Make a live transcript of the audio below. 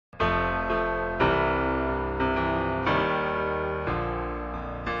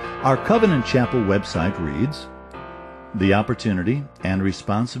Our Covenant Chapel website reads, "The opportunity and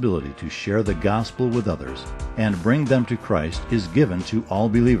responsibility to share the gospel with others and bring them to Christ is given to all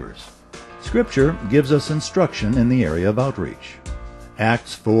believers. Scripture gives us instruction in the area of outreach.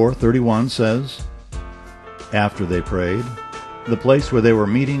 Acts 4:31 says, "After they prayed, the place where they were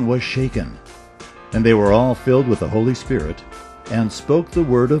meeting was shaken, and they were all filled with the Holy Spirit and spoke the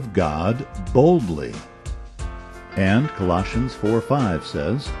word of God boldly." And Colossians 4:5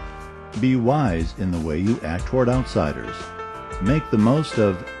 says, "Be wise in the way you act toward outsiders. Make the most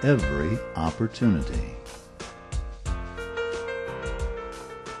of every opportunity."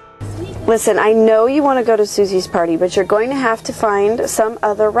 Listen, I know you want to go to Susie's party, but you're going to have to find some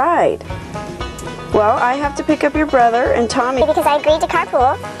other ride. Well, I have to pick up your brother and Tommy. Because I agreed to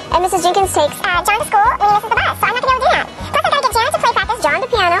carpool, and Mrs. Jenkins takes John to school when he misses the bus, so I'm not going to be able to do that. Plus, I got to get Janet to play practice, John to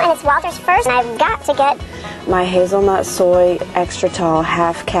piano, and it's Walter's first, and I've got to get my hazelnut soy extra tall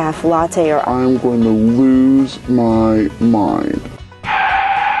half calf latte, or I'm going to lose my mind.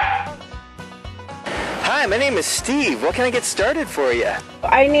 Hi, my name is Steve. What can I get started for you?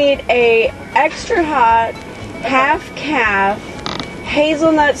 I need a extra hot half calf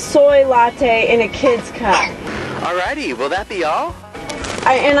hazelnut soy latte in a kid's cup. Alrighty, will that be all?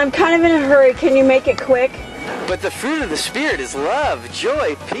 And I'm kind of in a hurry. Can you make it quick? But the fruit of the Spirit is love,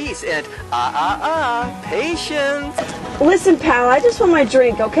 joy, peace, and patience. Listen, pal, I just want my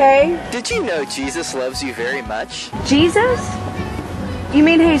drink, okay? Did you know Jesus loves you very much? Jesus? You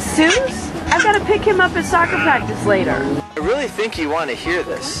mean Jesus? I've got to pick him up at soccer practice later. I really think you want to hear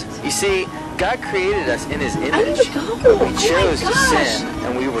this. You see, God created us in His image, I need to go. but we chose to sin,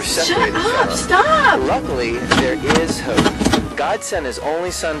 and we were separated from Him. Stop! Luckily, there is hope. God sent His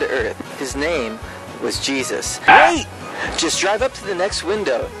only Son to earth. His name was Jesus. Wait! Just drive up to the next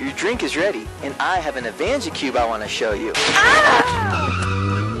window. Your drink is ready, and I have an EvangeCube I want to show you.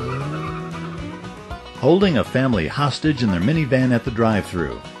 Holding a family hostage in their minivan at the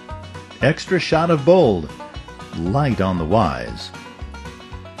drive-thru. Extra shot of bold. Light on the Y's.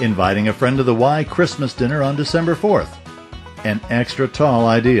 Inviting a friend to the Y Christmas dinner on December 4th. An extra tall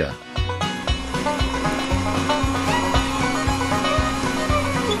idea.